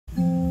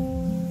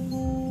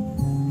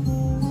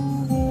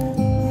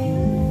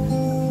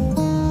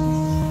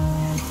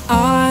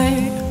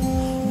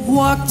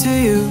talk to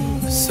you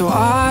so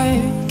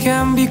I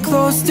can be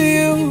close to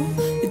you.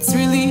 It's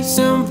really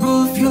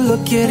simple if you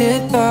look at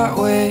it that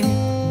way.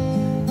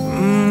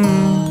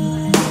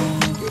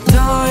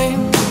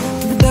 Time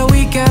that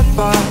we get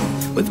by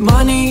with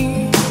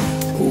money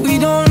we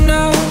don't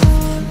know.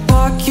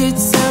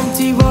 Pockets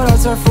empty but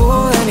hearts are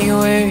full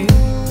anyway.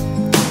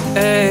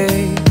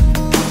 Hey,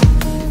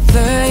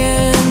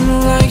 playing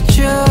like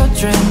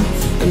children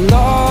and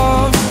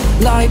love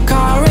like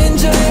car and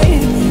J.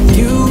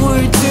 You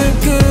were too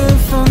good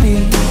for me,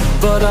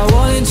 but I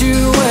wanted you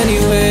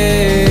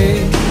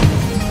anyway.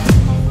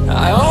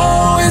 I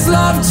always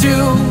loved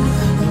you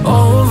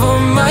over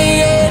my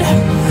head,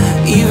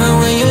 even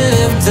when you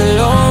lived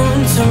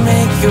alone to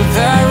make your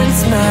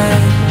parents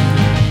mad.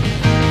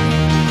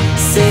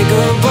 Say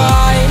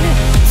goodbye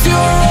to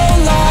your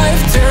old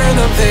life, turn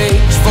the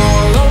page,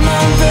 follow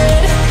my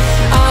bed.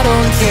 I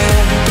don't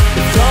care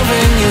if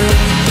loving you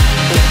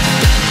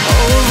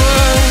over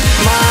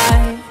my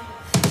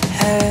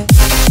head.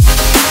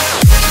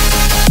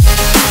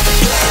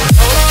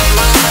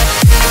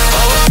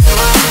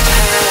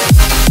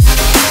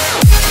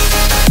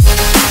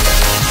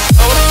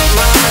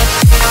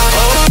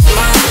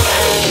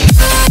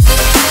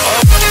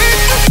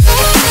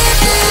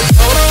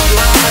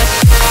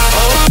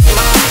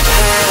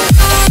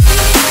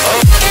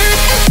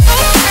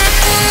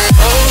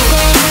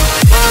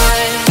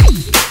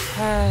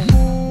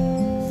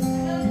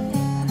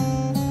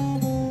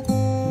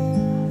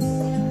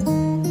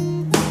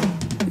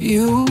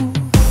 You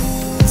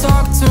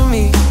talk to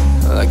me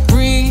like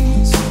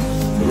breeze,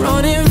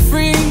 running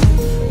free,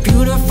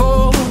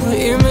 beautiful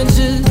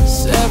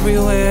images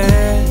everywhere.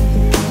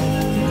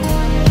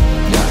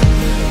 Yeah.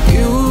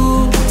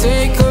 You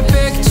take a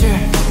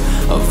picture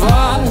of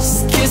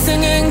us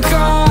kissing in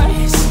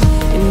cars,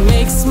 it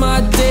makes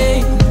my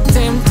day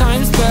 10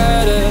 times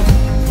better.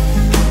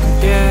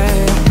 Yeah,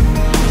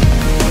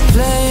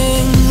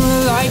 playing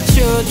like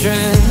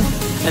children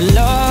and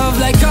love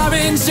like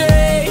orange.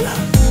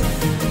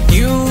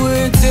 You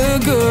were too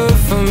good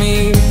for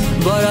me,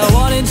 but I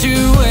wanted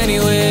you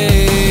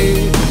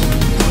anyway.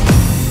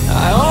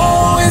 I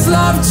always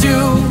loved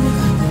you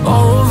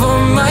over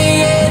my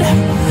head,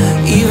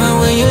 even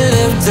when you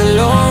lived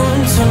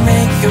alone to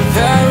make your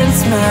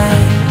parents mad.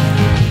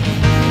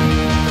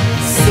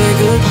 Say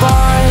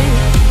goodbye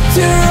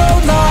to your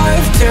old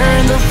life,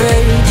 turn the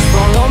page,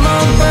 follow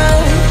my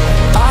bed.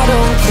 I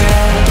don't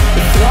care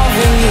if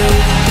loving you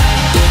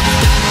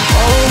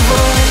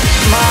over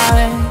my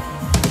head.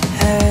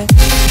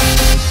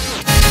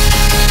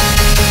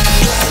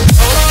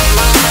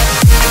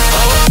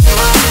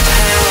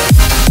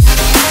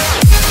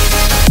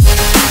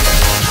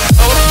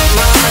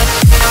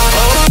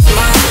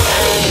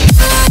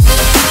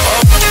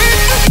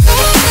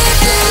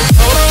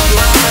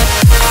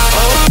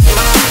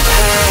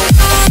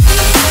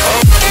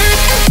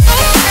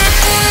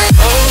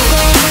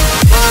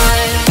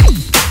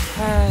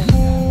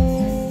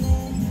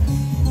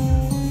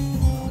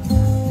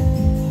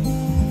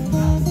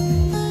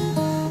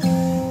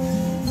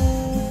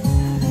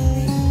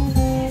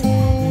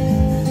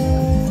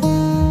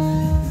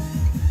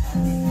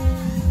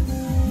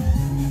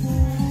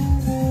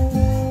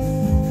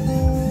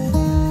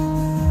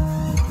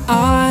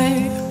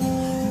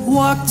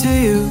 Walk to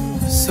you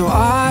so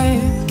I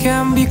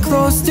can be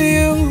close to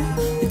you.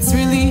 It's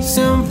really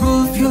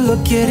simple if you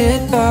look at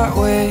it that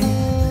way.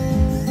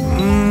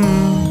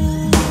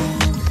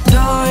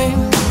 Time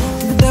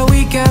that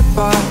we get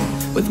by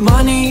with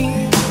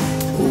money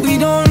we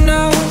don't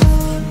know.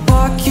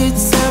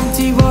 Pockets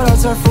empty but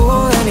hearts are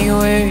full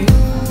anyway.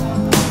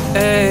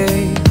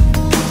 Hey,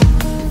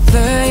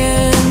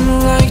 playing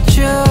like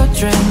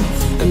children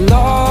and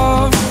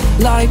love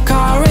like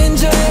car and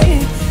J.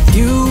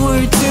 You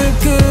were too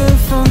good